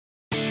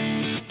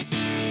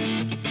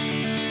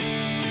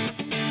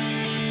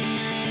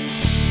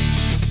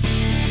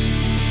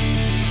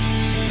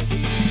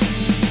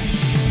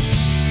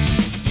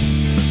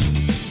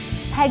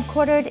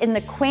Headquartered in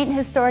the quaint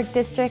historic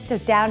district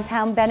of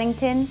downtown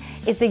Bennington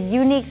is a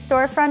unique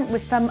storefront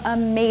with some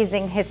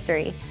amazing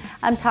history.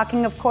 I'm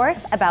talking, of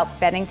course, about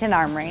Bennington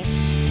Armory.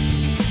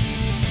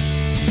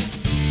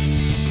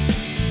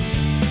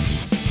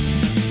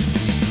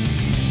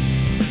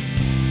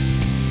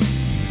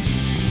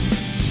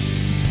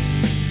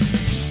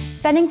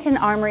 Bennington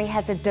Armory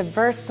has a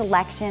diverse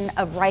selection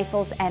of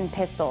rifles and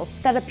pistols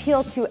that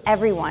appeal to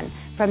everyone,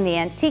 from the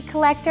antique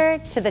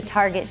collector to the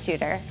target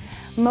shooter.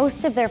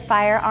 Most of their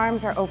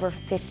firearms are over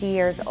 50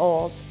 years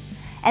old,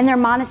 and their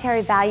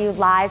monetary value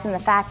lies in the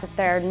fact that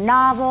they're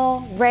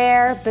novel,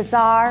 rare,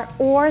 bizarre,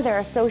 or they're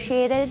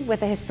associated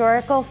with a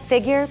historical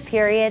figure,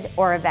 period,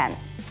 or event.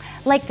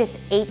 Like this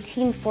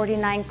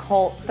 1849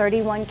 Colt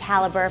 31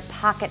 caliber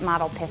pocket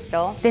model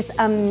pistol, this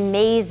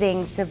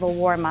amazing Civil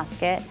War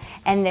musket,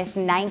 and this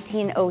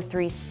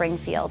 1903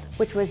 Springfield,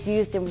 which was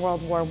used in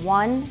World War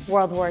I,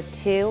 World War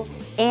II,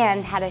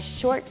 and had a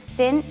short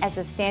stint as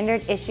a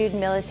standard issued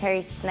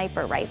military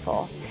sniper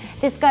rifle.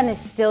 This gun is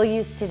still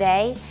used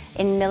today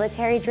in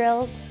military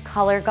drills,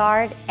 color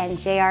guard, and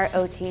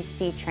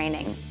JROTC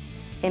training.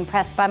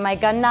 Impressed by my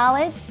gun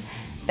knowledge?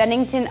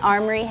 Bennington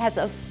Armory has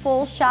a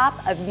full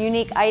shop of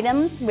unique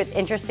items with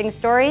interesting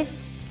stories,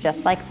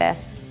 just like this.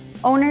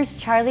 Owners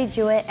Charlie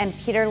Jewett and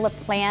Peter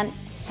LaPlante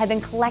have been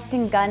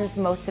collecting guns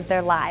most of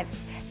their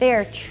lives. They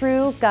are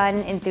true gun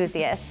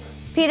enthusiasts.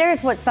 Peter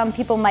is what some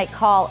people might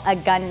call a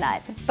gun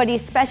nut, but he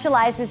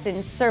specializes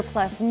in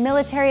surplus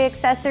military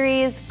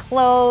accessories,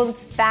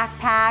 clothes,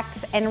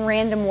 backpacks, and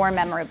random war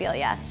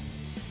memorabilia.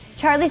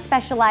 Charlie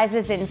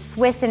specializes in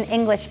Swiss and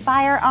English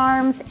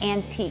firearms,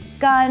 antique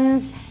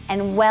guns,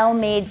 and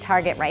well-made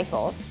target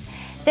rifles.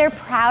 They're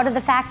proud of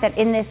the fact that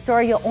in this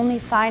store you'll only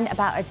find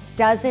about a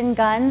dozen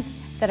guns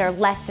that are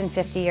less than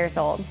 50 years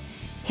old.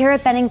 Here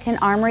at Bennington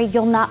Armory,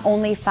 you'll not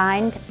only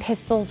find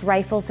pistols,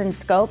 rifles, and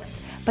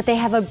scopes, but they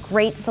have a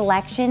great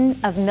selection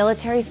of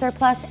military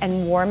surplus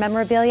and war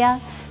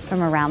memorabilia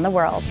from around the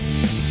world.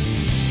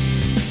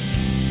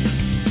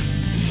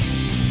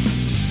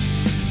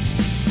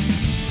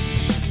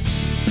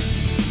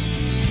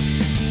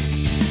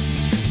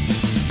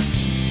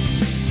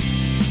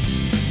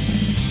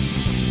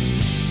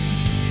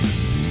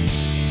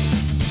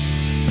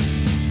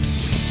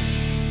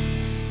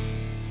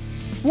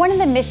 One of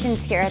the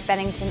missions here at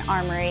Bennington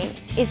Armory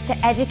is to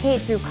educate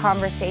through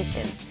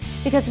conversation,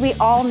 because we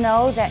all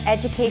know that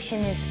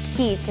education is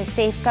key to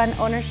safe gun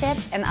ownership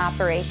and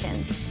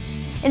operation.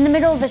 In the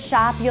middle of the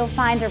shop, you'll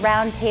find a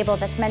round table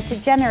that's meant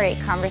to generate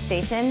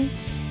conversation.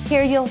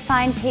 Here you'll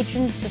find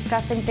patrons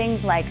discussing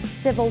things like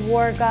Civil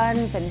War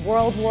guns and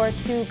World War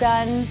II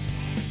guns,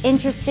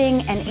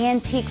 interesting and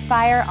antique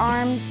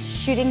firearms,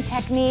 shooting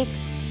techniques,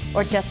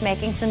 or just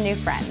making some new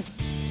friends.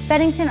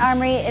 Bennington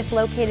Armory is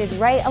located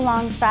right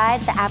alongside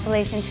the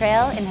Appalachian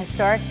Trail in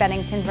historic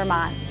Bennington,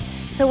 Vermont.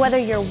 So whether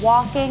you're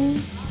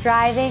walking,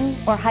 driving,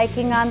 or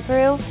hiking on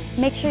through,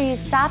 make sure you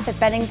stop at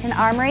Bennington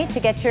Armory to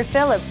get your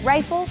fill of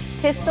rifles,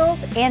 pistols,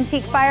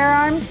 antique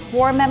firearms,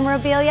 war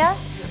memorabilia,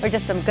 or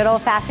just some good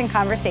old-fashioned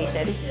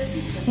conversation.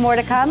 More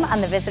to come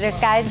on the Visitor's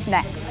Guide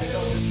next.